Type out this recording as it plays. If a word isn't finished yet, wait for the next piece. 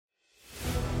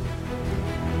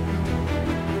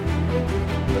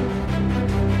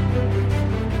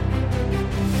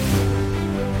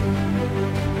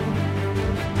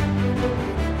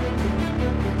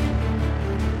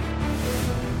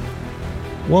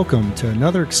Welcome to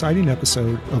another exciting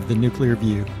episode of The Nuclear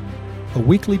View, a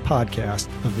weekly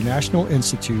podcast of the National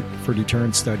Institute for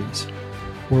Deterrence Studies,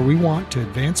 where we want to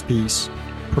advance peace,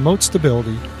 promote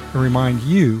stability, and remind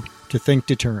you to think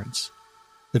deterrence.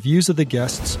 The views of the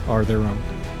guests are their own.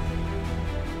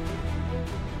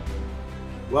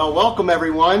 Well, welcome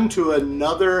everyone to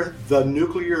another The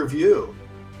Nuclear View.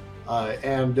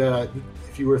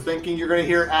 If you were thinking you're going to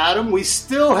hear Adam, we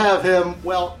still have him,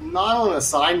 well, not on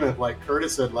assignment like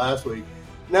Curtis said last week.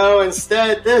 No,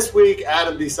 instead, this week,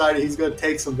 Adam decided he's going to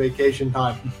take some vacation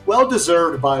time. Well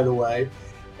deserved, by the way.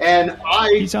 And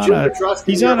he's on a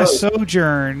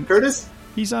sojourn. Curtis?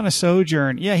 He's on a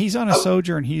sojourn. Yeah, he's on a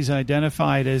sojourn. He's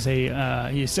self-identified as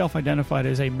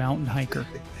a mountain hiker.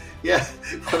 Yeah,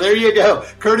 well, there you go.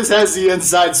 Curtis has the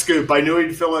inside scoop. I knew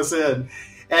he'd fill us in.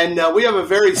 And we have a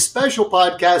very special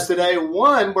podcast today.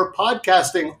 One, we're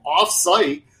podcasting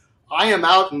off-site. I am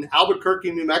out in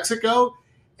Albuquerque, New Mexico,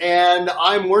 and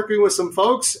I'm working with some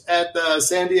folks at the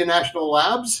Sandia National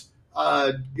Labs,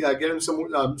 getting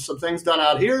some things done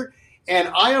out here. And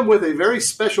I am with a very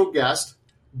special guest,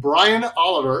 Bryan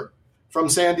Oliver from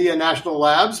Sandia National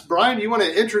Labs. Bryan, do you want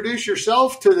to introduce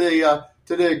yourself to the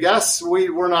guests?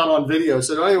 We're not on video,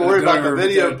 so don't even worry about the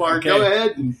video part. Okay. Go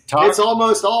ahead. It's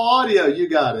almost all audio. You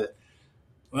got it.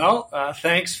 Well,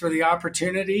 thanks for the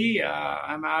opportunity.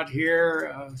 I'm out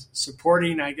here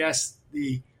supporting, I guess,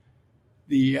 the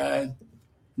NIDS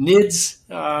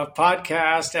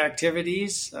podcast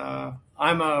activities.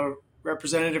 I'm a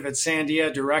representative at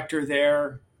Sandia, director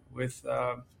there with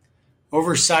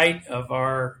oversight of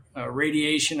our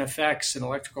radiation effects and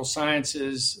electrical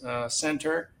sciences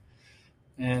center,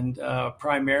 and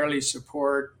primarily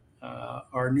support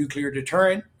our nuclear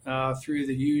deterrent through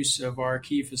the use of our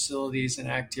key facilities and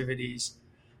activities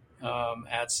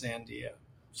at Sandia.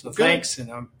 So good. Thanks,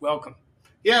 and welcome.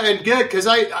 Yeah, and good, because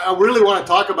I really want to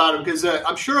talk about them, because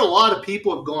I'm sure a lot of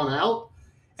people have gone out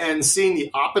and seen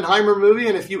the Oppenheimer movie,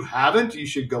 and if you haven't, you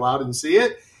should go out and see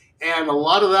it. And a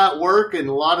lot of that work and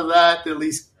a lot of that, at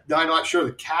least I'm not sure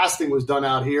the casting was done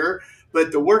out here,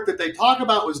 but the work that they talk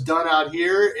about was done out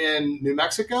here in New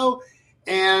Mexico.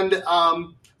 And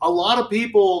a lot of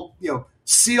people,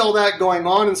 see all that going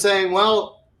on and saying,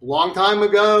 well, a long time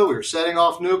ago, we were setting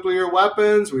off nuclear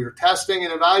weapons, we were testing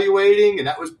and evaluating, and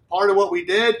that was part of what we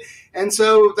did. And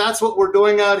so that's what we're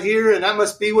doing out here, and that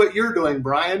must be what you're doing,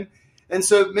 Bryan. And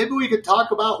so maybe we could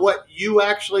talk about what you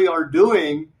actually are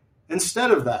doing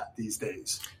instead of that these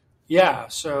days. Yeah,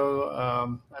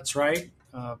 so that's right.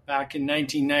 Back in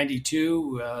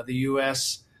 1992, the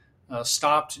U.S.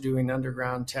 Stopped doing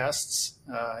underground tests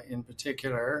in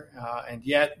particular, and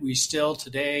yet we still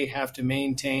today have to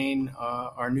maintain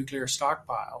our nuclear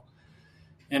stockpile.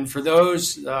 And for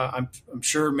those, I'm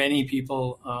sure many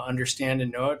people understand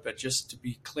and know it, but just to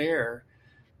be clear,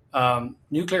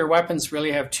 nuclear weapons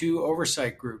really have two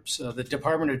oversight groups. The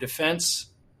Department of Defense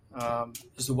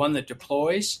is the one that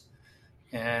deploys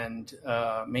and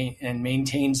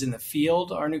maintains in the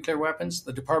field our nuclear weapons.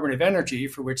 The Department of Energy,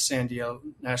 for which Sandia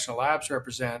National Labs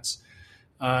represents,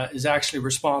 is actually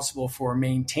responsible for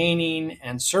maintaining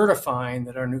and certifying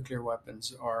that our nuclear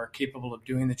weapons are capable of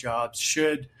doing the jobs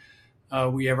should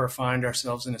we ever find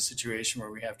ourselves in a situation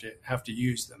where we have to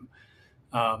use them.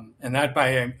 And that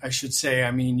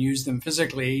I mean use them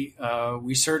physically.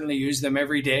 We certainly use them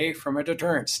every day from a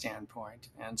deterrence standpoint.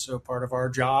 And so part of our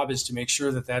job is to make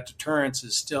sure that deterrence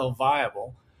is still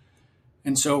viable.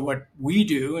 And so what we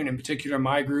do, and in particular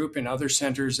my group and other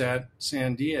centers at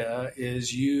Sandia,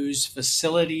 is use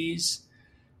facilities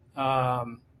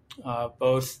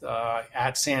both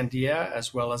at Sandia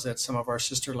as well as at some of our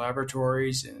sister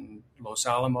laboratories in Los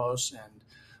Alamos and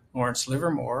Lawrence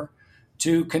Livermore,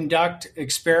 to conduct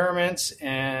experiments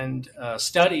and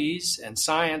studies and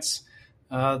science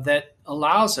that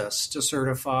allows us to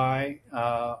certify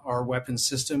our weapon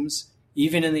systems,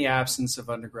 even in the absence of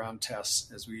underground tests,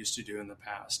 as we used to do in the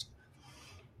past.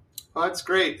 Well, that's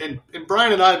great. And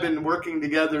Bryan and I have been working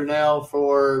together now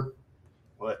for,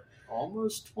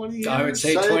 almost 20 years? I would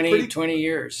say 20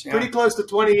 years. Yeah. Pretty close to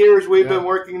 20 years we've been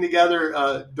working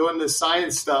together doing this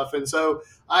science stuff. And so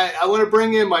I want to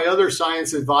bring in my other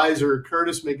science advisor,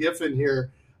 Curtis McGiffin,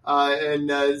 here,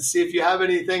 and see if you have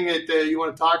anything that you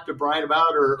want to talk to Bryan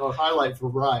about or highlight for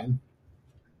Bryan.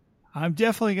 I'm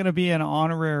definitely going to be an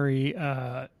honorary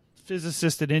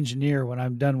physicist and engineer when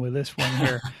I'm done with this one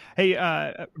here. Hey,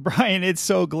 Bryan, I'm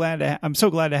so glad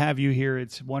to have you here.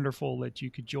 It's wonderful that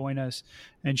you could join us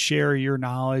and share your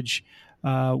knowledge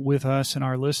with us and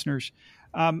our listeners.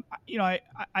 I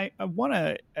want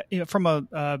to, from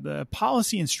a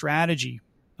policy and strategy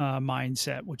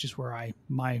mindset, which is where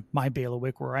my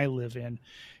bailiwick, where I live in.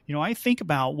 I think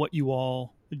about what you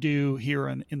all do here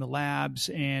in the labs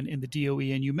and in the DOE,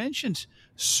 and you mentioned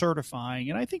certifying,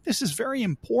 and I think this is very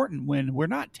important when we're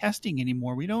not testing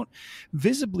anymore. We don't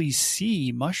visibly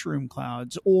see mushroom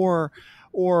clouds, or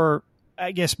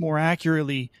I guess more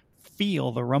accurately,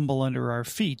 feel the rumble under our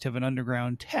feet of an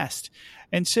underground test.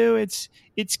 And so it's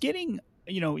getting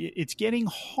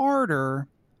harder,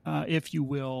 if you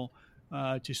will,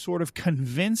 to sort of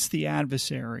convince the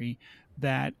adversary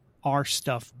that our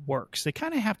stuff works. They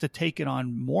kind of have to take it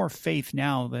on more faith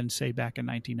now than, say, back in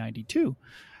 1992.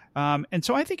 And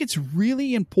so I think it's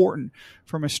really important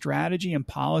from a strategy and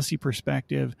policy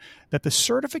perspective that the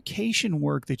certification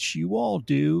work that you all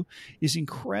do is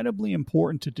incredibly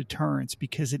important to deterrence,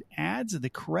 because it adds the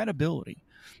credibility,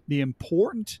 the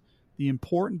important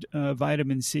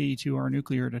vitamin C to our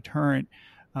nuclear deterrent.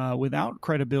 Without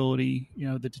credibility,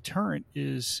 the deterrent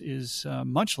is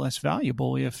much less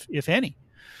valuable, if any.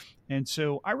 And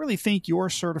so I really think your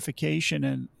certification,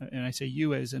 and I say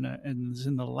you as in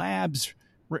the labs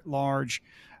writ large,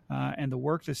 and the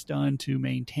work that's done to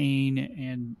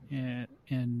maintain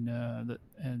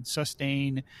and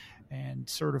sustain and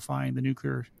certifying the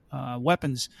nuclear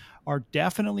weapons are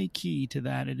definitely key to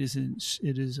that. It is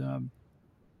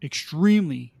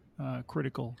extremely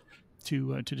critical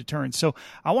to deterrence. So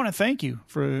I want to thank you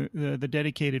for the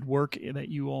dedicated work that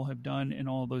you all have done in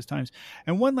all of those times.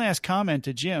 And one last comment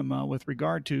to Jim with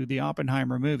regard to the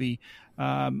Oppenheimer movie.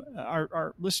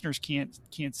 Our listeners can't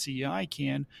see you. I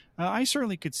can. I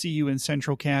certainly could see you in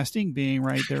central casting, being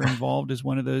right there involved as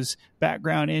one of those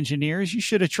background engineers. You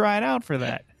should have tried out for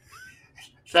that.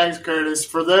 Thanks, Curtis.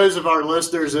 For those of our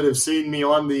listeners that have seen me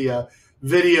on the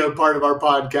video part of our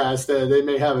podcast, they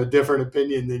may have a different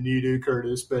opinion than you do,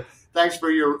 Curtis, but thanks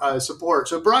for your support.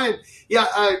 So, Brian,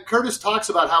 Curtis talks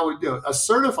about how we do a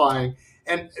certifying,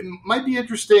 and it might be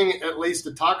interesting at least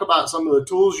to talk about some of the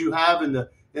tools you have in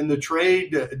the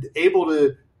trade able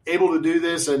to do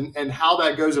this, and how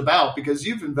that goes about, because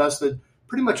you've invested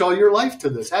pretty much all your life to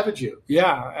this, haven't you?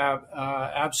 Yeah,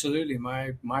 absolutely.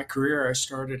 My career, I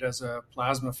started as a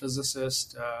plasma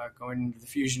physicist, going into the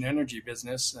fusion energy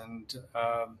business, and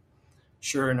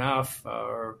sure enough,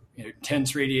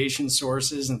 intense radiation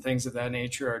sources and things of that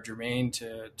nature are germane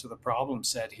to the problem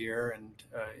set here, and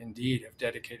indeed have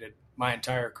dedicated my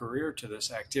entire career to this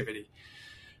activity.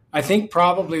 I think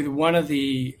probably one of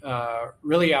the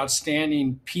really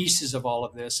outstanding pieces of all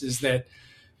of this is that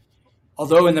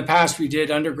although in the past we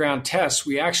did underground tests,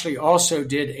 we actually also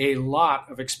did a lot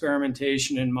of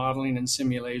experimentation and modeling and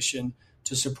simulation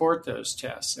to support those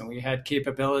tests. And we had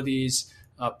capabilities,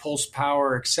 pulse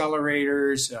power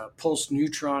accelerators, pulse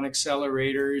neutron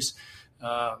accelerators,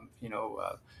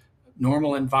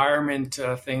 normal environment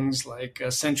things like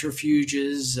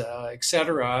centrifuges, et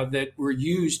cetera, that were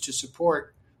used to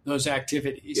support those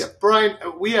activities. Yeah, Brian,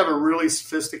 we have a really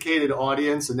sophisticated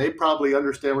audience, and they probably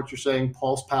understand what you're saying,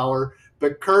 pulse power,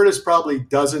 but Curtis probably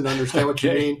doesn't understand what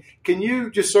you mean. Can you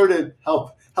just sort of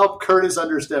help Curtis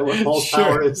understand what pulse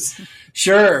power is?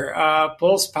 Sure.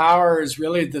 Pulse power is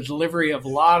really the delivery of a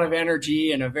lot of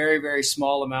energy in a very, very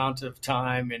small amount of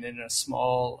time and in a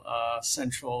small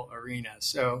central arena.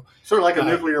 So sort of like a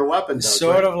nuclear weapon does.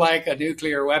 Sort of like a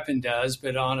nuclear weapon does,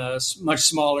 but on a much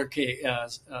smaller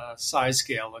size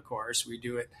scale, of course. We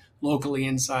do it locally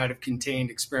inside of contained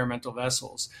experimental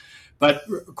vessels. But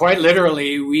quite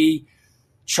literally, we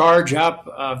charge up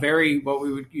what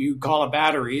you call a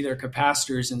battery. They're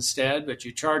capacitors instead, but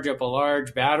you charge up a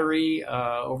large battery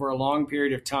over a long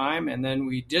period of time, and then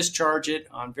we discharge it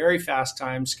on very fast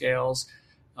time scales,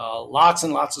 lots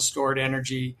and lots of stored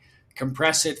energy,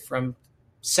 compress it from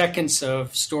seconds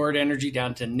of stored energy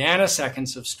down to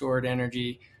nanoseconds of stored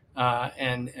energy,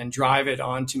 and drive it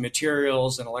onto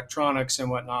materials and electronics and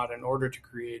whatnot in order to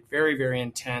create very, very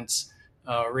intense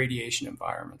radiation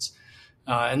environments.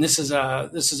 And this is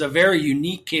a very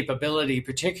unique capability,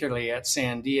 particularly at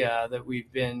Sandia, that we've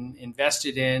been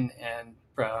invested in and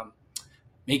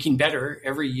making better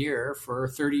every year for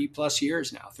 30 plus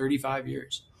years now, 35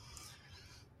 years.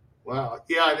 Wow.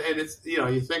 Yeah. And it's,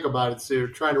 you think about it, so you're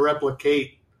trying to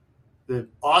replicate the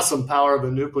awesome power of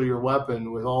a nuclear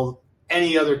weapon with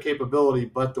any other capability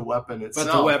but the weapon itself.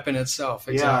 But the weapon itself,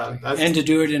 exactly. Yeah, and to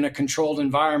do it in a controlled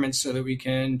environment so that we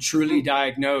can truly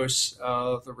diagnose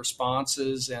the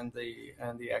responses and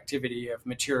the activity of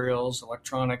materials,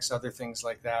 electronics, other things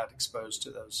like that exposed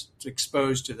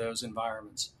to those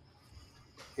environments.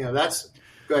 Yeah,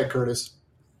 go ahead, Curtis.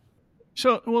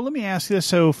 So, well, let me ask this.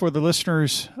 So, for the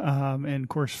listeners, and of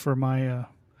course for my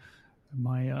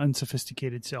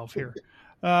unsophisticated self here.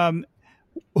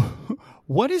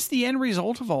 what is the end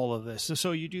result of all of this?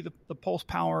 So you do the pulse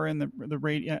power and the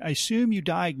radio. I assume you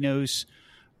diagnose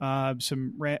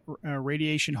some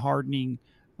radiation hardening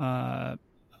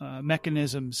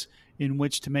mechanisms in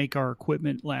which to make our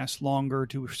equipment last longer,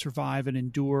 to survive and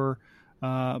endure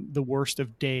the worst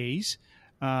of days.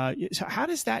 So how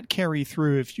does that carry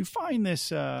through? If you find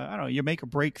this, I don't know, you make a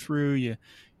breakthrough,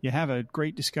 you have a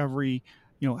great discovery,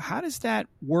 how does that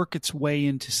work its way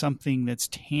into something that's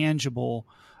tangible,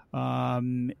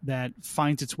 that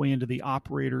finds its way into the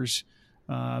operator's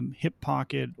hip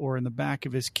pocket or in the back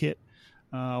of his kit,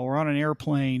 or on an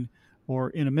airplane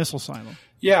or in a missile silo?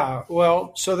 Yeah,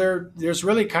 well, so there's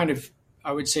really kind of,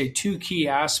 I would say, two key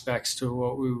aspects to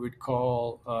what we would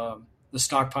call the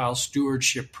Stockpile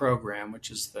Stewardship Program, which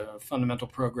is the fundamental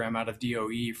program out of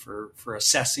DOE for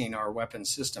assessing our weapons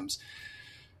systems.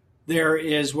 There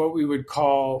is what we would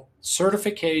call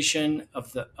certification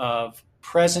of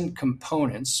present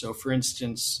components. So, for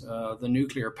instance, the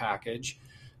nuclear package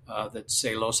that,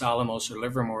 say, Los Alamos or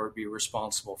Livermore would be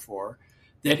responsible for,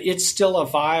 that it's still a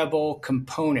viable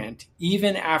component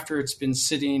even after it's been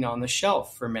sitting on the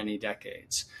shelf for many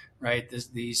decades, right?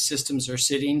 These systems are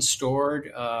sitting,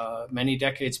 stored, many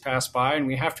decades pass by, and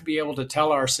we have to be able to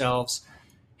tell ourselves,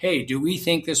 hey, do we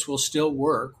think this will still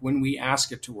work when we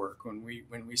ask it to work, when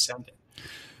we send it?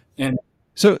 And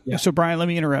so Brian, let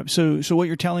me interrupt. So what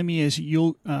you're telling me is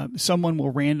someone will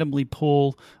randomly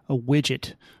pull a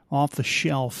widget off the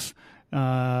shelf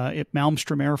at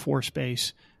Malmstrom Air Force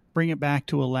Base, bring it back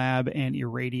to a lab and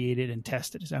irradiate it and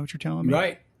test it. Is that what you're telling me?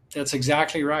 Right. That's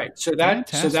exactly right. So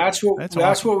that's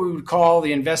awesome. what we would call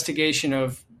the investigation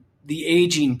of the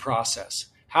aging process.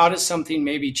 How does something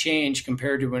maybe change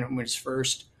compared to when it was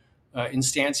first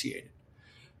instantiated?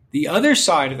 The other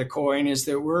side of the coin is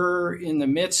that we're in the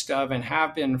midst of, and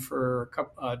have been for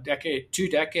two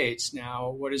decades now,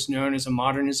 what is known as a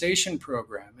modernization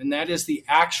program. And that is the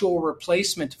actual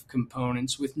replacement of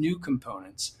components with new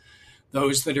components.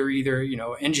 Those that are either,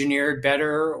 engineered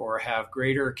better or have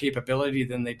greater capability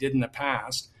than they did in the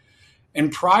past.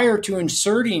 And prior to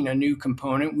inserting a new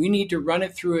component, we need to run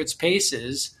it through its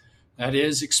paces. That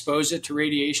is, expose it to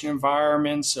radiation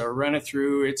environments, or run it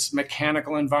through its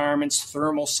mechanical environments,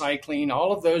 thermal cycling,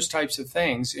 all of those types of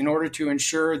things, in order to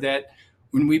ensure that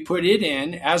when we put it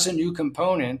in as a new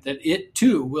component, that it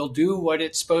too will do what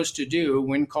it's supposed to do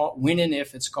when and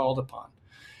if it's called upon.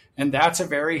 And that's a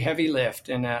very heavy lift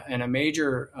and a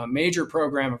major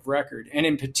program of record. And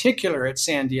in particular at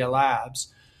Sandia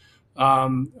Labs,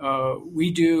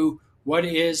 we do what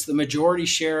is the majority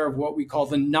share of what we call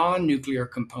the non-nuclear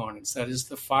components. That is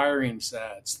the firing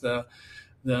sets, the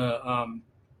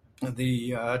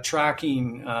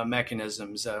tracking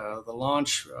mechanisms, the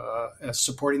launch,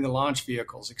 supporting the launch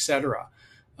vehicles, etc.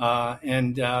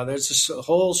 And there's a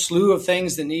whole slew of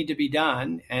things that need to be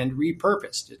done and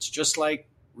repurposed. It's just like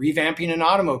revamping an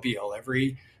automobile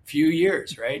every few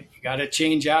years, right? You got to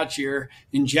change out your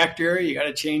injector, you got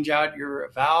to change out your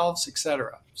valves,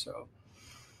 etc. So,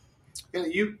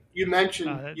 you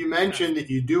mentioned that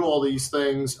you do all these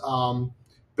things,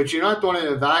 but you're not doing it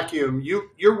in a vacuum.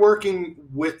 You're working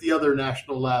with the other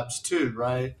national labs too,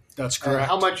 right? That's correct.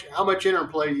 And how much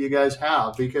interplay do you guys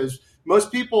have? Because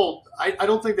most people, I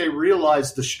don't think they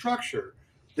realize the structure.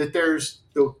 That there's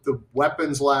the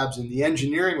weapons labs and the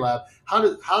engineering lab. How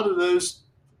do those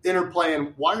interplay,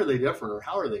 and why are they different, or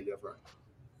how are they different?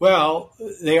 Well,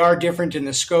 they are different in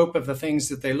the scope of the things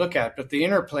that they look at, but the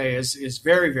interplay is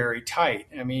very, very tight.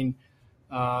 I mean,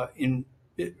 in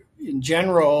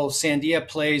general, Sandia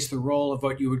plays the role of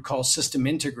what you would call system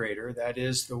integrator. That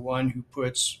is the one who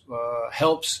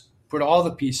helps put all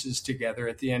the pieces together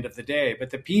at the end of the day. But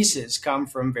the pieces come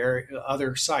from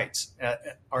other sites,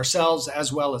 ourselves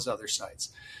as well as other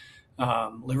sites,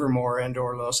 Livermore and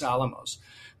or Los Alamos.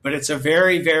 But it's a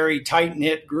very, very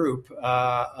tight-knit group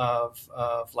of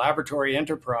laboratory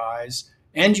enterprise.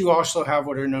 And you also have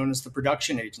what are known as the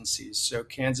production agencies. So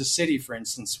Kansas City, for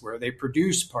instance, where they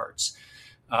produce parts,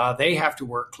 they have to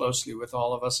work closely with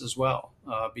all of us as well,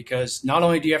 because not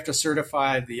only do you have to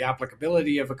certify the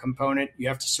applicability of a component, you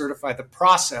have to certify the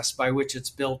process by which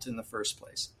it's built in the first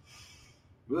place.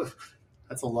 Oof,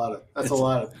 that's a lot of pieces. a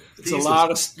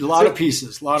lot of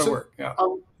pieces, a lot of work. Yeah.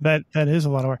 That is a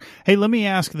lot of work. Hey, let me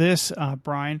ask this,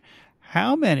 Brian.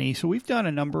 How many? So we've done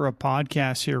a number of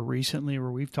podcasts here recently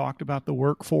where we've talked about the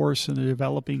workforce and the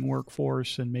developing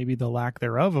workforce and maybe the lack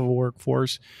thereof of a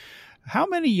workforce. How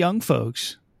many young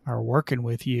folks are working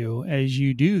with you as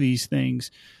you do these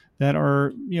things that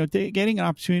are, getting an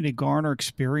opportunity to garner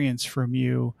experience from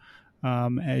you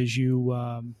as you,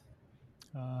 are,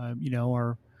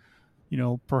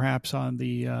 perhaps on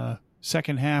the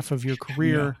second half of your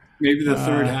career. Yeah, maybe the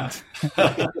third half.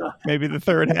 Maybe the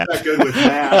third half. Not good with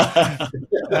math.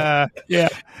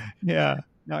 Yeah.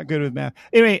 Not good with math.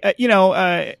 Anyway,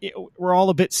 we're all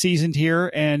a bit seasoned here,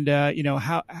 and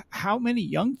how many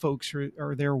young folks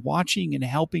are there watching and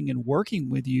helping and working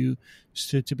with you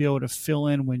to be able to fill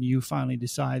in when you finally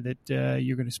decide that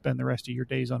you're going to spend the rest of your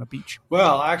days on a beach?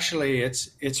 Well, actually,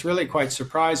 it's really quite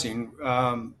surprising.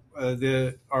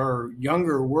 Our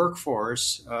younger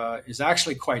workforce is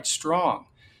actually quite strong.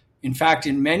 In fact,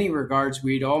 in many regards,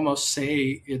 we'd almost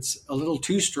say it's a little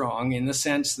too strong, in the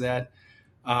sense that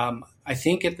I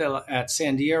think at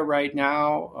Sandia right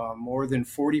now, more than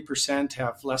 40%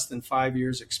 have less than 5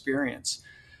 years experience.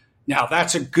 Now,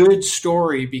 that's a good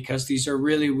story, because these are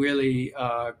really, really,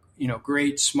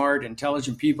 great, smart,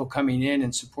 intelligent people coming in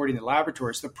and supporting the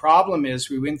laboratories. The problem is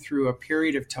we went through a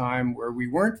period of time where we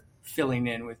weren't filling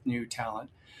in with new talent.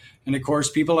 And of course,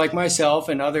 people like myself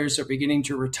and others are beginning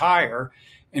to retire,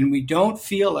 and we don't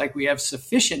feel like we have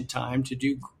sufficient time to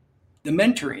do the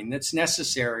mentoring that's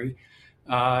necessary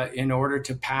in order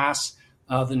to pass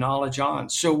the knowledge on.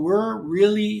 So we're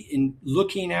really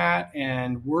looking at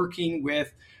and working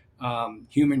with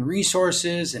human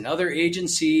resources and other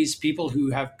agencies, people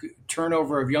who have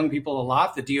turnover of young people a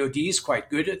lot. The DoD is quite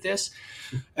good at this,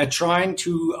 at trying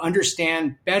to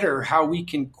understand better how we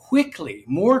can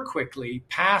more quickly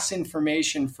pass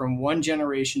information from one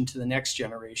generation to the next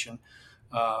generation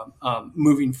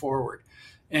moving forward.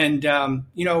 And,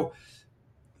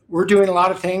 we're doing a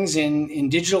lot of things in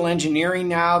digital engineering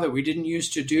now that we didn't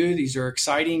used to do. These are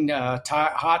exciting,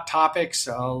 hot topics.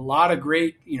 A lot of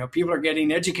great, people are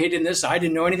getting educated in this. I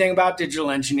didn't know anything about digital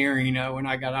engineering when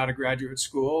I got out of graduate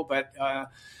school, but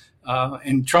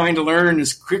and trying to learn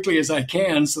as quickly as I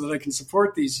can so that I can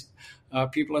support these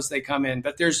people as they come in.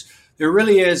 But there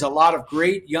really is a lot of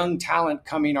great young talent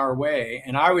coming our way.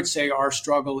 And I would say our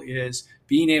struggle is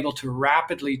being able to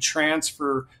rapidly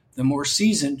transfer the more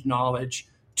seasoned knowledge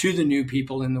to the new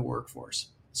people in the workforce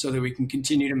so that we can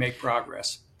continue to make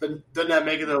progress. But doesn't that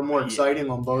make it a little more exciting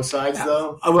on both sides,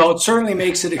 though? Well, it certainly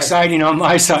makes it exciting on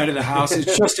my side of the house.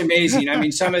 It's just amazing. I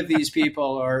mean, some of these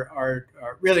people are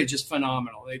really just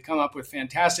phenomenal. They come up with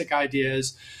fantastic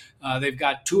ideas. They've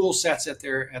got tool sets at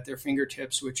their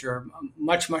fingertips, which are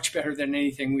much, much better than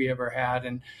anything we ever had.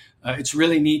 And it's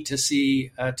really neat to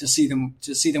see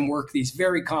them work these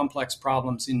very complex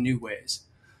problems in new ways.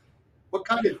 What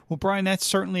kind of? Well, Bryan, that's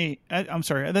certainly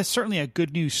a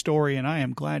good news story, and I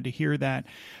am glad to hear that.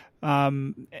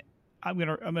 I'm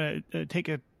gonna take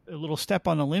a little step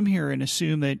on the limb here and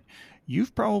assume that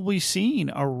you've probably seen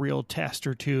a real test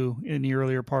or two in the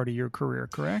earlier part of your career,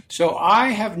 correct? So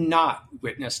I have not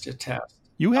witnessed a test.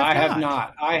 You have? I have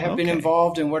not. I have been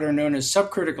involved in what are known as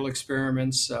subcritical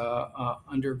experiments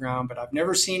underground, but I've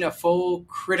never seen a full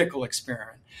critical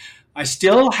experiment. I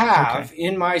still have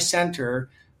in my center.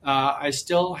 I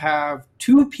still have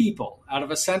 2 people out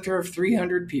of a center of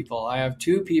 300 people. I have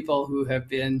 2 people who have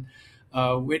been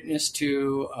witness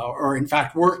to, or in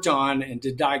fact worked on and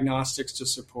did diagnostics to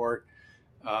support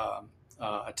a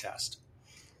test.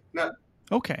 No.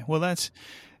 Okay, well that's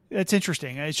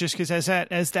interesting. It's just because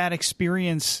as that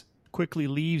experience quickly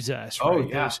leaves us, right? Oh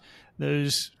yeah,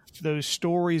 those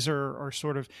stories are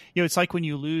sort of, it's like when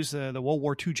you lose the World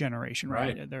War II generation,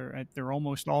 right? They're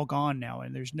almost all gone now,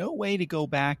 and there's no way to go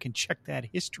back and check that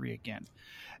history again.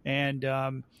 And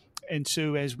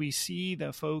so as we see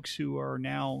the folks who are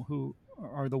the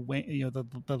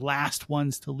last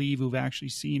ones to leave, who've actually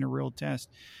seen a real test,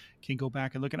 can go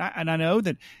back and look. And I know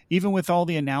that even with all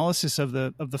the analysis of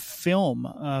the film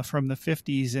from the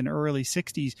 50s and early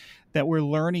 60s, that we're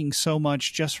learning so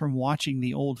much just from watching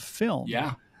the old film.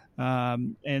 Yeah.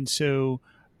 And so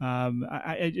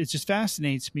it just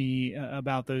fascinates me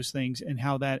about those things and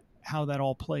how that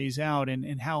all plays out,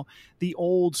 and how the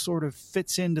old sort of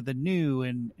fits into the new,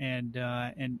 and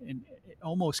it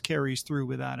almost carries through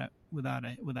without a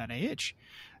hitch.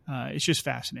 It's just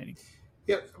fascinating.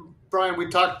 Yeah, Bryan, we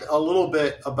talked a little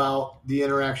bit about the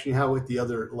interaction you have with the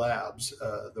other labs,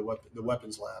 the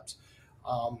weapons labs,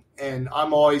 and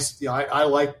I'm always, I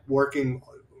like working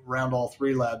around all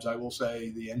 3 labs. I will say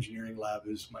the engineering lab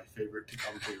is my favorite to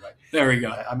come to. Right there, we go.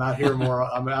 I'm out here more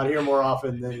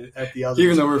often than at the others.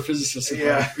 Even though we're physicists.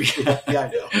 Yeah, I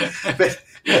know. But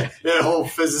the whole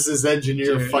physicist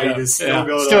engineer fight is still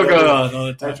going on all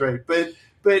the time. That's right.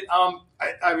 But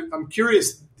I'm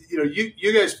curious.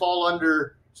 You guys fall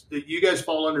under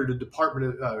the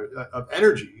Department of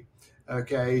Energy,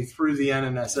 okay, through the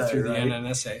NNSA. Through the right?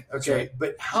 NNSA. Okay, right.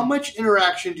 But how much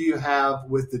interaction do you have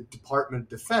with the Department of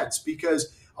Defense?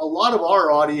 Because a lot of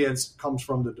our audience comes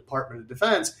from the Department of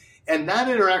Defense, And that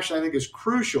interaction, I think, is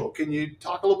crucial. Can you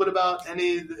talk a little bit about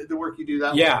any of the work you do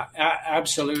that way? Yeah,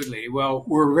 absolutely. Well,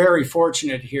 we're very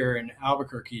fortunate here in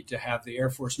Albuquerque to have the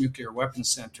Air Force Nuclear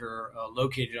Weapons Center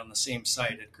located on the same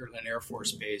site at Kirtland Air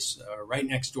Force Base, right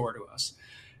next door to us.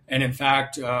 And in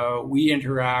fact, we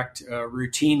interact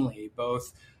routinely,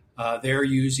 both they're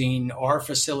using our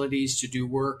facilities to do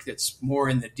work that's more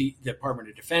in the Department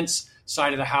of Defense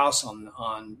side of the house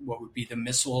on what would be the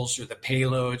missiles or the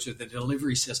payloads or the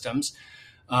delivery systems,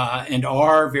 and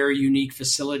our very unique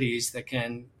facilities that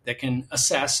can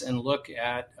assess and look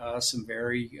at some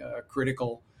very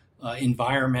critical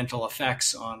environmental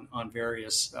effects on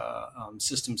various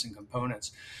systems and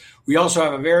components. We also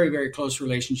have a very, very close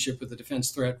relationship with the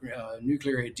Defense Threat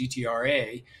Nuclear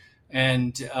DTRA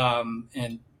and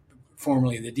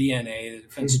formerly the DNA, the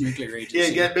Defense Nuclear Agency. Yeah,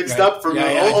 get mixed up from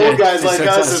old guys like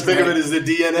us and think of it as the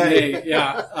DNA.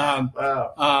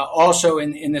 Wow. Also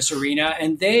in this arena,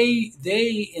 and they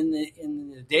in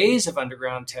the days of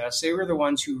underground tests, they were the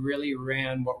ones who really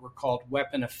ran what were called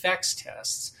weapon effects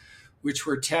tests, which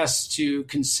were tests to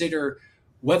consider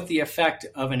what the effect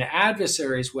of an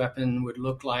adversary's weapon would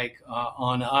look like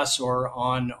on us or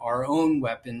on our own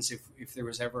weapons if there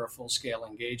was ever a full-scale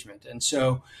engagement. And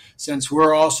so, since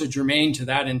we're also germane to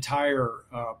that entire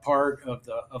part of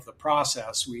the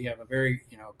process, we have a very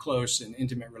close and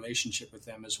intimate relationship with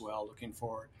them as well, looking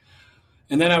forward.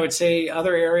 And then I would say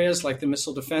other areas like the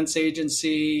Missile Defense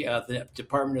Agency, the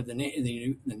Department of the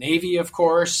Navy, of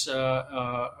course,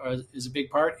 is a big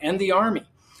part, and the Army.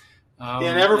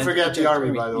 Never forget the Army,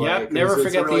 by the way. Yeah, never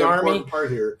forget the Army. Part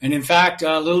here. And in fact,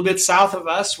 a little bit south of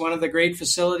us, one of the great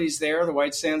facilities there, the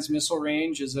White Sands Missile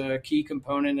Range, is a key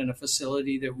component and a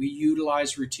facility that we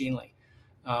utilize routinely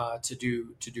to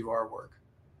do our work.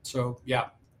 So, yeah,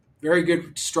 very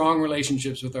good, strong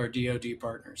relationships with our DoD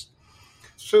partners.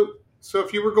 So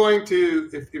if you were going to,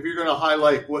 if you're going to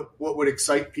highlight what would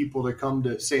excite people to come to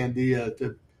Sandia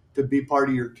to be part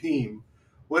of your team,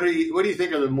 what do you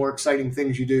think are the more exciting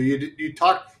things you do? You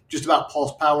talk just about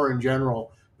pulse power in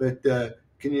general, but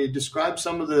can you describe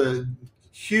some of the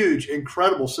huge,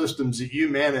 incredible systems that you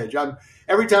manage?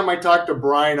 Every time I talk to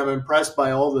Bryan, I'm impressed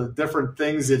by all the different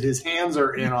things that his hands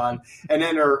are in on, and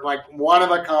then they're like one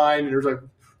of a kind. And there's like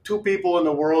 2 people in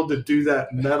the world that do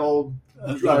that metal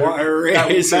wiring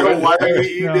that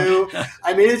you do.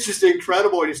 I mean, it's just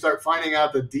incredible when you start finding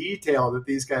out the detail that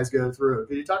these guys go through.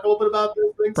 Can you talk a little bit about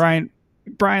those things?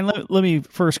 Brian, let me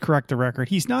first correct the record.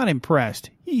 He's not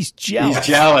impressed. He's jealous. He's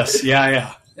jealous.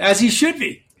 Yeah. As he should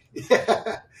be.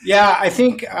 Yeah, I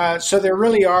think so. There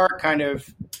really are kind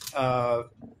of a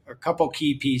couple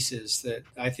key pieces that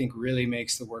I think really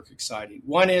makes the work exciting.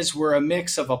 One is we're a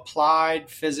mix of applied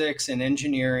physics and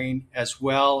engineering as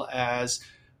well as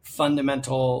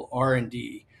fundamental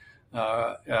R&D,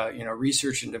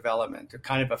 research and development,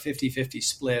 kind of a 50-50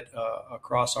 split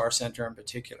across our center in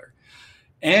particular.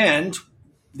 And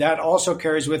that also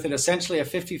carries with it essentially a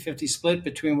 50-50 split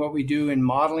between what we do in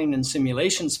modeling and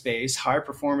simulation space, high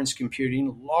performance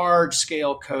computing, large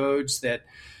scale codes that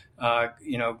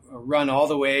run all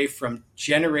the way from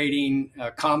generating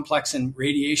complex and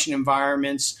radiation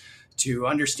environments to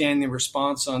understanding the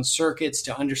response on circuits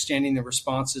to understanding the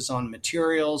responses on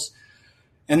materials.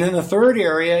 And then the third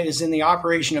area is in the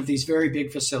operation of these very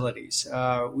big facilities.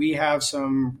 We have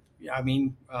some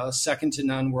second to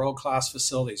none world-class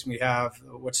facilities. We have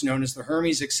what's known as the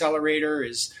Hermes Accelerator,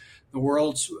 is the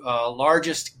world's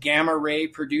largest gamma ray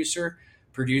producer,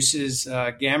 produces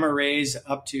gamma rays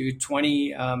up to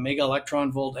 20 mega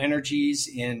electron volt energies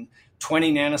in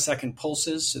 20 nanosecond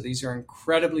pulses. So these are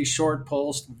incredibly short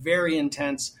pulsed, very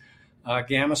intense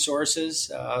gamma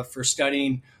sources for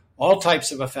studying all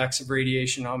types of effects of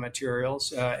radiation on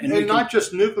materials. And not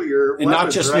just nuclear weapons. And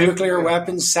not just right? nuclear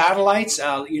weapons. Satellites,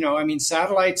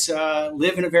 satellites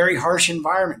live in a very harsh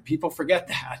environment. People forget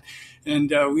that.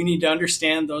 And we need to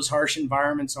understand those harsh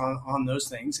environments on those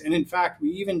things. And in fact, we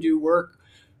even do work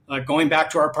going back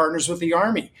to our partners with the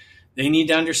Army. They need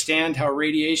to understand how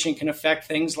radiation can affect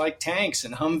things like tanks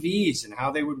and Humvees and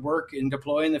how they would work and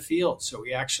deploy in the field. So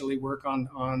we actually work on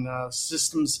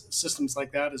systems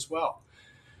like that as well.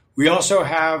 We also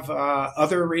have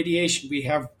other radiation we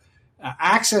have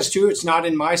access to. It's not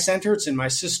in my center. It's in my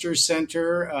sister's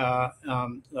center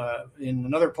in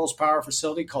another pulse power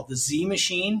facility called the Z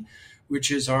Machine,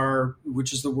 which is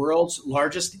the world's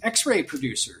largest X-ray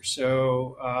producer.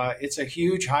 So it's a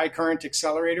huge high current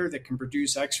accelerator that can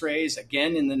produce X-rays,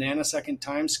 again, in the nanosecond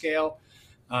time scale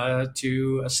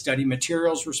to study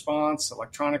materials response,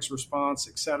 electronics response,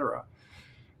 et cetera.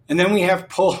 And then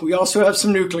we also have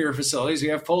some nuclear facilities. We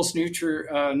have pulse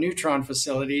neutron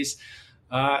facilities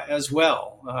as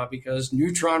well, because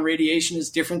neutron radiation is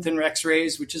different than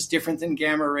X-rays, which is different than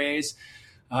gamma rays.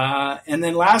 And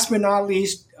then last but not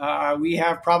least, we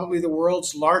have probably the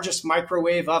world's largest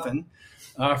microwave oven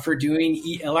for doing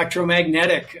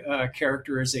electromagnetic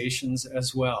characterizations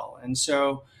as well. And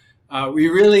so we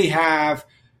really have,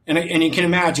 and you can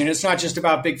imagine, it's not just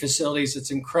about big facilities,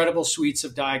 it's incredible suites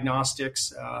of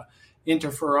diagnostics,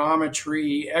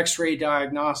 interferometry, X-ray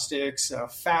diagnostics,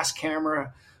 fast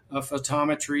camera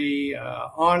photometry,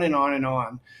 on and on and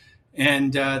on.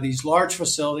 And these large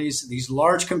facilities, these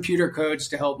large computer codes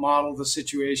to help model the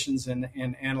situations and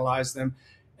analyze them.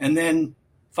 And then,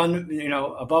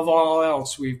 above all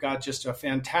else, we've got just a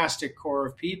fantastic core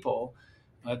of people,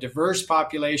 a diverse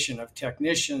population of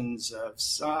technicians,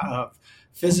 of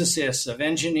physicists, of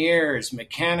engineers,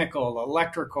 mechanical,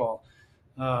 electrical,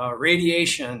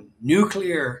 radiation,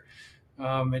 nuclear.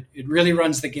 It really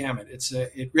runs the gamut.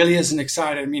 It really is an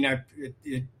exciting. I mean,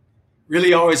 it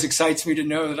really always excites me to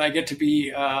know that I get to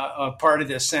be a part of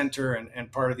this center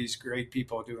and part of these great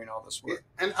people doing all this work.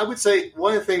 And I would say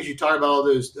one of the things you talk about, all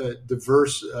those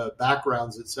diverse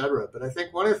backgrounds, et cetera. But I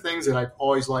think one of the things that I've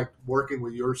always liked working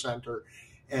with your center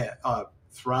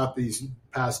throughout these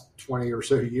past 20 or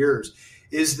so years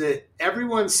is that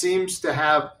everyone seems to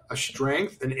have a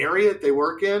strength, an area that they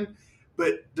work in,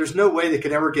 but there's no way they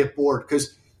could ever get bored,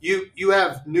 because you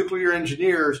have nuclear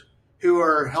engineers who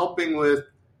are helping with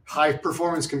high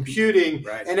performance computing,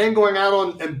 right, and then going out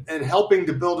on and helping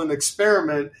to build an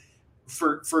experiment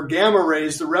for gamma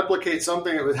rays to replicate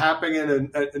something that was happening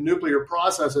in a nuclear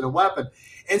process in a weapon.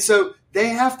 And so they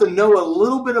have to know a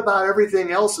little bit about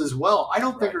everything else as well. I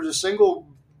don't think there's a single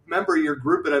member of your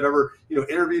group that I've ever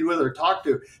interviewed with or talked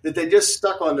to that they just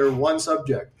stuck on their one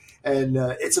subject. And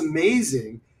it's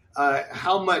amazing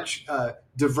how much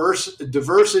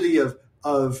diversity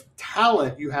of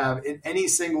talent you have in any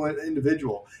single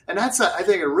individual. And that's, I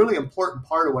think, a really important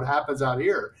part of what happens out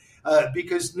here.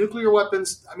 Because nuclear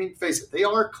weapons, I mean, face it, they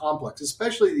are complex,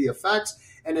 especially the effects,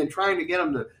 and then trying to get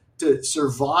them to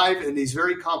survive in these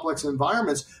very complex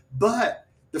environments. But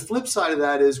the flip side of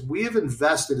that is we have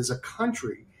invested as a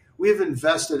country, we have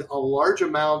invested a large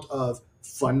amount of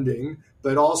funding,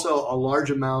 but also a large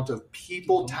amount of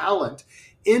people talent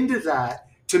into that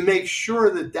to make sure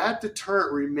that that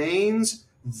deterrent remains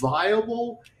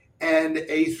viable and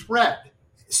a threat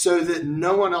so that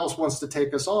no one else wants to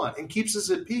take us on and keeps us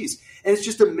at peace. And it's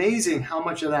just amazing how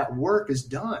much of that work is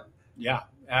done. Yeah.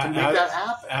 To make that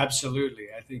happen. Absolutely.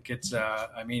 I think it's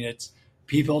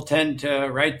people tend to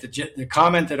write the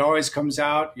comment that always comes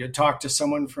out. You talk to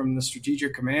someone from the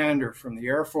Strategic Command or from the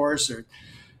Air Force,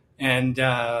 and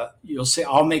you'll say,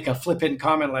 I'll make a flippant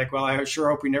comment like, well, I sure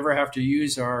hope we never have to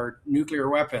use our nuclear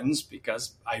weapons,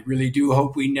 because I really do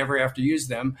hope we never have to use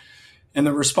them. And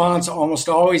the response almost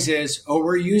always is, oh,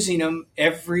 we're using them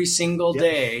every single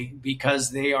day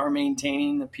because they are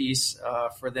maintaining the peace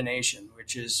for the nation,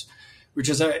 which is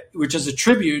a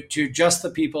tribute to just the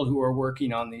people who are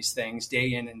working on these things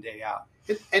day in and day out.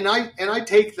 And I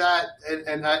take that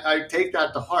and I take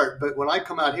that to heart. But when I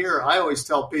come out here, I always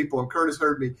tell people, and Curtis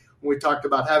heard me when we talked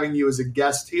about having you as a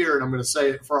guest here, and I'm going to say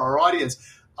it for our audience,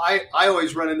 I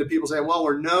always run into people saying, well,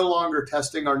 we're no longer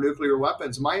testing our nuclear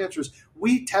weapons. My answer is,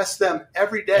 we test them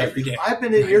every day. Every day. I've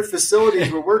been in your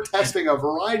facilities where we're testing a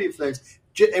variety of things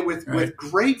with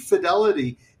great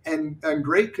fidelity and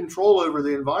great control over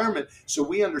the environment, so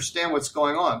we understand what's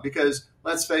going on. Because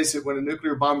let's face it, when a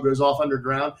nuclear bomb goes off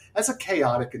underground, that's a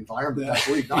chaotic environment. I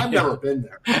believe. I've never been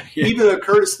there. Even though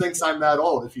Curtis thinks I'm that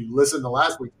old, if you listen to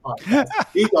last week's podcast,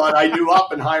 he thought I knew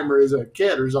Oppenheimer as a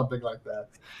kid or something like that.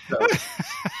 So.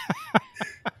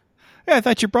 Yeah, I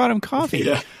thought you brought him coffee.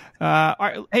 Yeah. All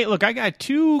right. Hey, look, I got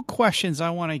two questions I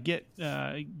want to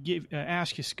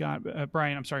ask you, Scott,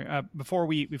 Brian. I'm sorry. Before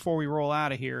we roll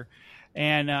out of here,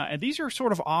 and these are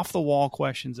sort of off the wall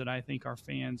questions that I think our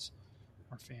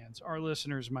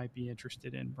listeners might be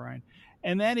interested in, Brian.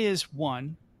 And that is,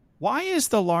 one, why is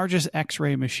the largest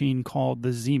X-ray machine called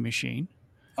the Z machine?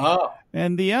 Oh.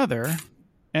 And the other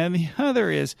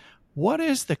is, what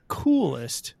is the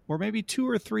coolest, or maybe two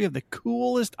or three of the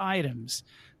coolest items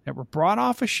that were brought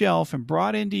off a shelf and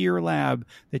brought into your lab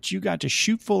that you got to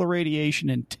shoot full of radiation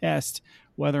and test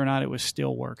whether or not it was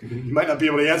still working? You might not be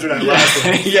able to answer that last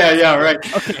one. Yeah, right.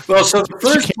 Okay. Well, so the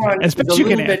first one is a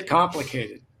little bit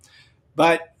complicated.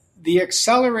 But the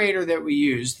accelerator that we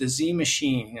use, the Z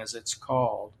machine as it's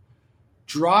called,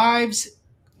 drives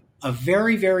a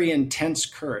very, very intense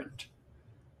current,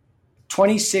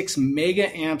 26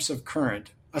 mega amps of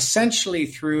current, essentially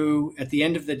through, at the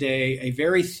end of the day, a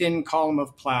very thin column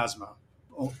of plasma.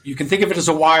 You can think of it as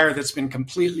a wire that's been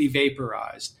completely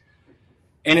vaporized.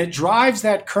 and it drives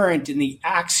that current in the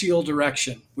axial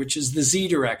direction, which is the Z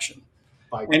direction.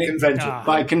 By convention.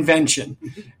 By convention.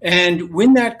 And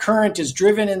when that current is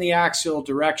driven in the axial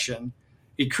direction,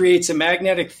 it creates a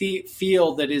magnetic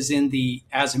field that is in the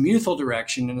azimuthal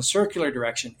direction, in a circular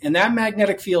direction. And that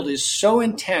magnetic field is so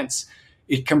intense,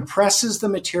 it compresses the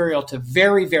material to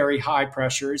very, very high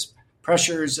pressures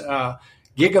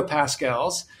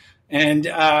gigapascals, and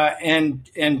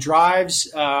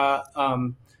drives,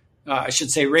 I should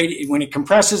say, when it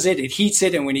compresses it, it heats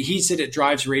it, and when it heats it, it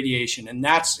drives radiation. And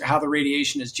that's how the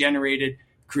radiation is generated,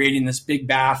 creating this big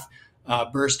bath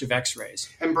burst of X-rays.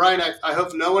 And Brian, I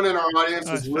hope no one in our audience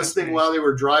was listening while they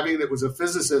were driving that was a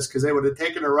physicist, because they would have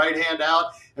taken her right hand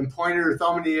out and pointed her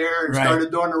thumb in the air and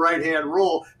started doing the right-hand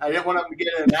rule. I didn't want them to get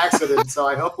in an accident, so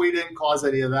I hope we didn't cause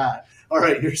any of that. All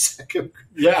right, your second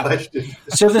question.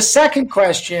 So the second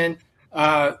question,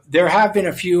 there have been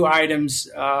a few items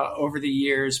over the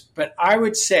years, but I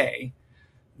would say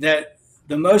that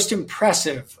the most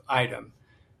impressive item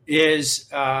is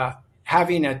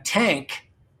having a tank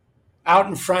out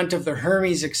in front of the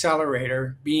Hermes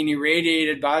accelerator, being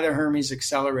irradiated by the Hermes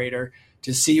accelerator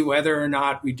to see whether or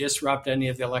not we disrupt any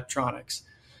of the electronics.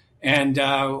 And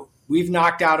we've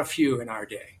knocked out a few in our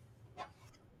day.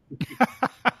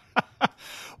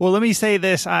 Well, let me say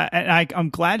this. I'm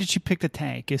glad that you picked a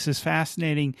tank. This is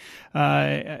fascinating.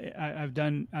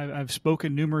 I've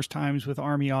spoken numerous times with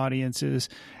Army audiences,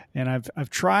 and I've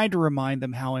tried to remind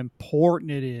them how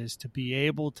important it is to be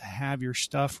able to have your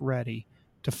stuff ready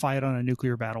to fight on a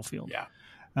nuclear battlefield.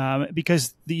 Yeah.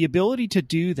 Because the ability to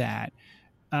do that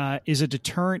is a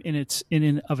deterrent in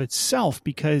and of itself.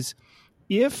 Because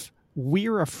if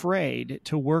we're afraid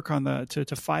to work on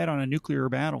to fight on a nuclear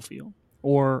battlefield,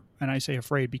 and I say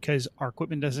afraid because our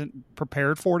equipment doesn't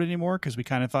prepare for it anymore, because we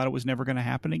kind of thought it was never going to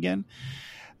happen again,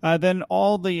 then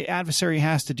all the adversary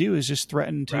has to do is just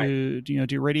threaten to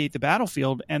to irradiate the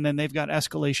battlefield, and then they've got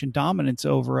escalation dominance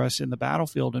over us in the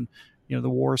battlefield, and the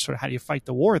war is sort of how do you fight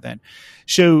the war then?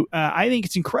 So I think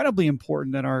it's incredibly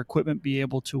important that our equipment be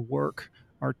able to work,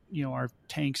 our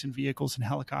tanks and vehicles and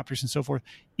helicopters and so forth,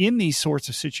 in these sorts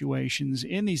of situations,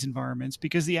 in these environments,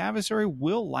 because the adversary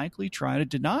will likely try to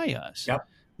deny us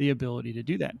the ability to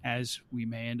do that, as we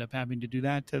may end up having to do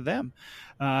that to them.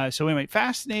 So anyway,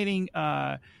 fascinating.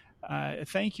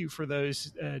 Thank you for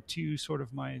those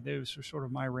those were sort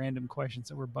of my random questions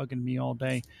that were bugging me all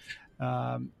day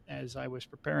as I was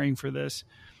preparing for this.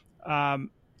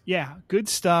 Yeah, good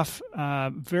stuff.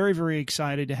 Very, very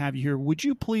excited to have you here. Would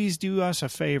you please do us a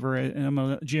favor, and I'm going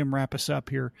to let Jim wrap us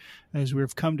up here as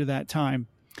we've come to that time,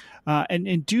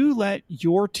 and do let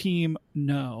your team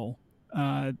know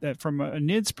that from a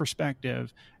NIDS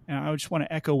perspective, and I just want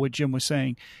to echo what Jim was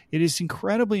saying, it is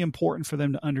incredibly important for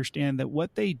them to understand that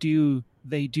what they do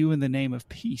in the name of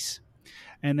peace.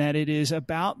 And that it is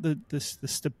about the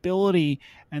stability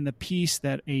and the peace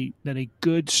that a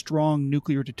good, strong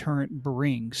nuclear deterrent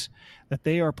brings, that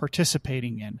they are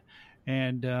participating in.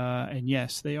 And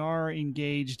yes, they are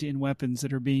engaged in weapons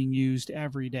that are being used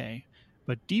every day.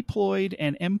 But deployed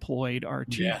and employed are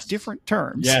two different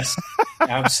terms. Yes,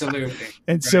 absolutely.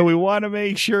 And so we want to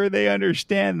make sure they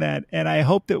understand that. And I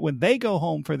hope that when they go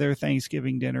home for their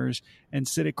Thanksgiving dinners and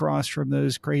sit across from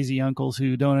those crazy uncles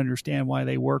who don't understand why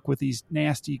they work with these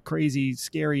nasty, crazy,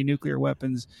 scary nuclear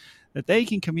weapons, that they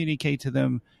can communicate to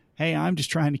them, hey, I'm just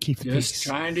trying to keep the peace. Just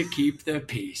trying to keep the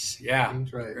peace. Yeah,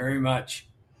 that's right. Very much.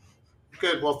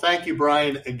 Good. Well, thank you,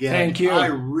 Brian, again. Thank you. I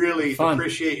really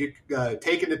appreciate you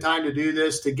taking the time to do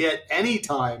this. To get any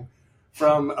time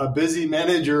from a busy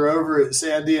manager over at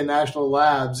Sandia National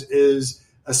Labs is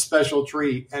a special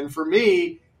treat. And for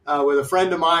me, with a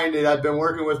friend of mine that I've been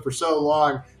working with for so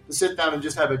long, to sit down and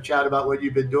just have a chat about what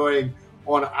you've been doing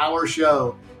on our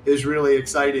show is really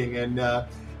exciting.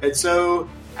 And so,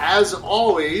 as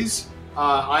always,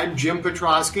 I'm Jim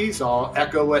Petrosky, so I'll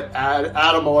echo what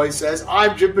Adam always says.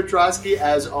 I'm Jim Petrosky,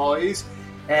 as always,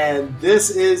 and this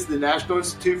is the National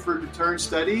Institute for Deterrence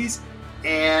Studies,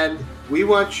 and we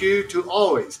want you to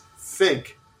always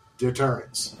think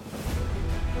deterrence.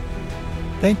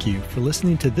 Thank you for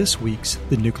listening to this week's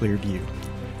The Nuclear View.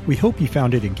 We hope you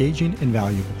found it engaging and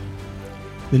valuable.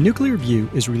 The Nuclear View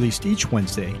is released each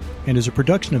Wednesday and is a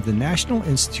production of the National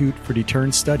Institute for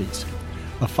Deterrence Studies,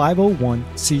 a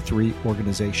 501c3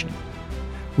 organization.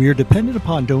 We are dependent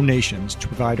upon donations to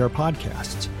provide our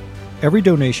podcasts. Every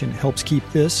donation helps keep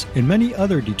this and many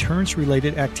other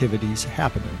deterrence-related activities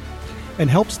happening and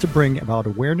helps to bring about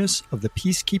awareness of the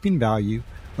peacekeeping value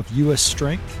of U.S.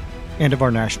 strength and of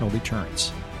our national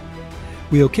deterrence.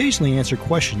 We occasionally answer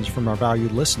questions from our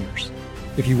valued listeners.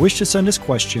 If you wish to send us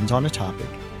questions on a topic,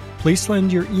 please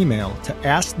send your email to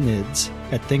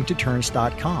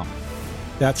asknids@thinkdeterrence.com.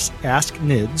 That's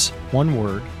asknids, one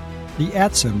word, the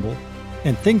 @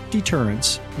 and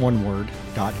thinkdeterrence, one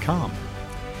word.com.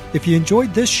 If you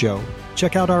enjoyed this show,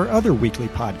 check out our other weekly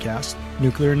podcast,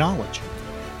 Nuclear Knowledge.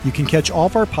 You can catch all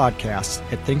of our podcasts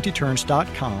at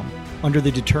thinkdeterrence.com under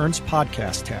the Deterrence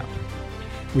Podcast tab.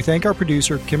 We thank our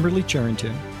producer, Kimberly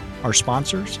Charrington, our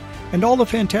sponsors, and all the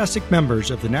fantastic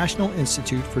members of the National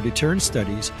Institute for Deterrence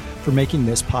Studies for making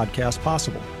this podcast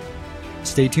possible.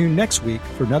 Stay tuned next week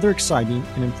for another exciting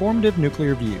and informative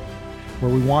Nuclear View,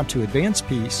 where we want to advance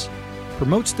peace,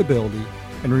 promote stability,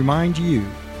 and remind you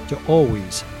to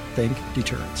always think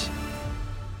deterrence.